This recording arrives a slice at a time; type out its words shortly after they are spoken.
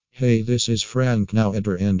Hey, this is Frank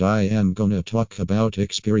Naueder and I am gonna talk about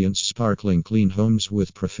experience sparkling clean homes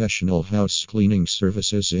with professional house cleaning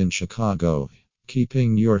services in Chicago.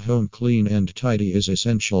 Keeping your home clean and tidy is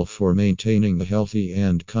essential for maintaining a healthy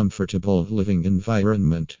and comfortable living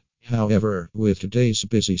environment. However, with today's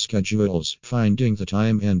busy schedules, finding the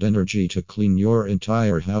time and energy to clean your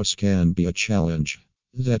entire house can be a challenge.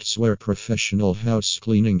 That's where professional house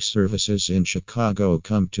cleaning services in Chicago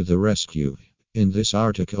come to the rescue. In this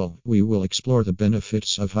article, we will explore the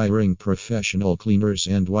benefits of hiring professional cleaners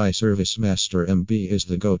and why ServiceMaster MB is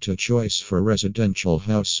the go-to choice for residential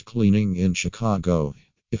house cleaning in Chicago.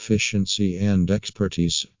 Efficiency and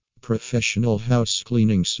expertise. Professional house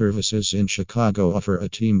cleaning services in Chicago offer a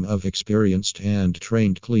team of experienced and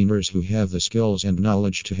trained cleaners who have the skills and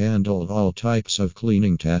knowledge to handle all types of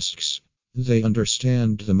cleaning tasks. They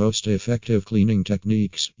understand the most effective cleaning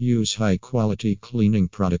techniques, use high quality cleaning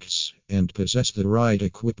products, and possess the right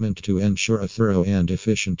equipment to ensure a thorough and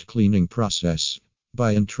efficient cleaning process.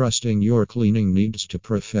 By entrusting your cleaning needs to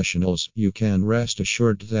professionals, you can rest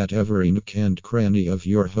assured that every nook and cranny of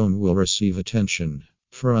your home will receive attention.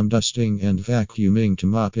 From dusting and vacuuming to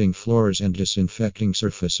mopping floors and disinfecting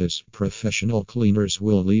surfaces, professional cleaners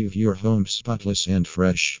will leave your home spotless and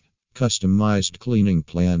fresh. Customized cleaning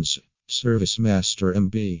plans. ServiceMaster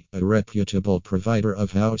MB, a reputable provider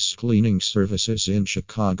of house cleaning services in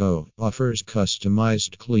Chicago, offers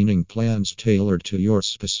customized cleaning plans tailored to your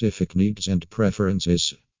specific needs and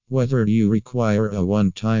preferences. Whether you require a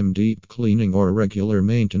one-time deep cleaning or regular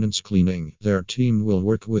maintenance cleaning, their team will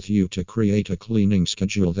work with you to create a cleaning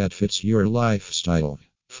schedule that fits your lifestyle.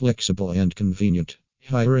 Flexible and convenient.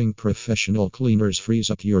 Hiring professional cleaners frees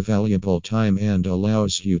up your valuable time and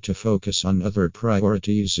allows you to focus on other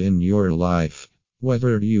priorities in your life.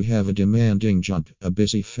 Whether you have a demanding job, a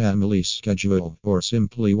busy family schedule, or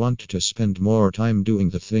simply want to spend more time doing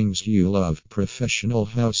the things you love, professional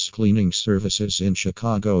house cleaning services in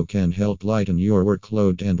Chicago can help lighten your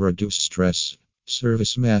workload and reduce stress.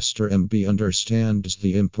 ServiceMaster MB understands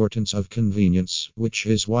the importance of convenience, which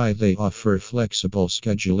is why they offer flexible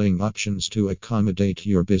scheduling options to accommodate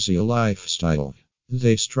your busy lifestyle.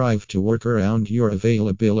 They strive to work around your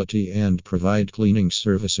availability and provide cleaning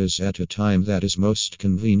services at a time that is most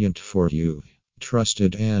convenient for you.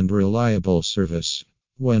 Trusted and reliable service.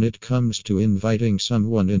 When it comes to inviting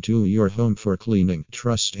someone into your home for cleaning,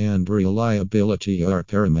 trust and reliability are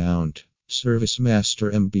paramount.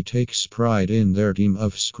 ServiceMaster MB takes pride in their team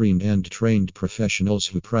of screened and trained professionals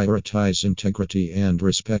who prioritize integrity and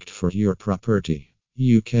respect for your property.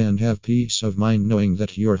 You can have peace of mind knowing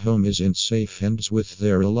that your home is in safe hands with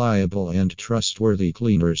their reliable and trustworthy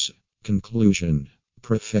cleaners. Conclusion.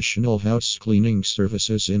 Professional house cleaning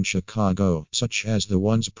services in Chicago, such as the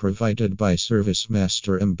ones provided by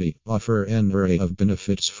ServiceMaster MB, offer an array of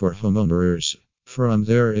benefits for homeowners. From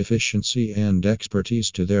their efficiency and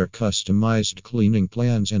expertise to their customized cleaning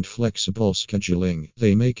plans and flexible scheduling,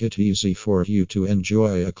 they make it easy for you to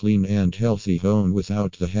enjoy a clean and healthy home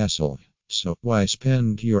without the hassle. So, why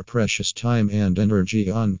spend your precious time and energy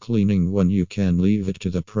on cleaning when you can leave it to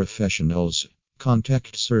the professionals?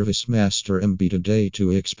 Contact ServiceMaster MB today to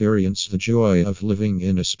experience the joy of living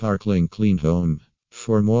in a sparkling clean home.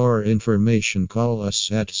 For more information, call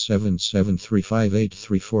us at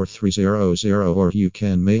 773583430 or you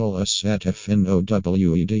can mail us at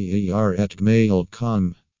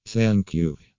fnoweder@gmail.com. Thank you.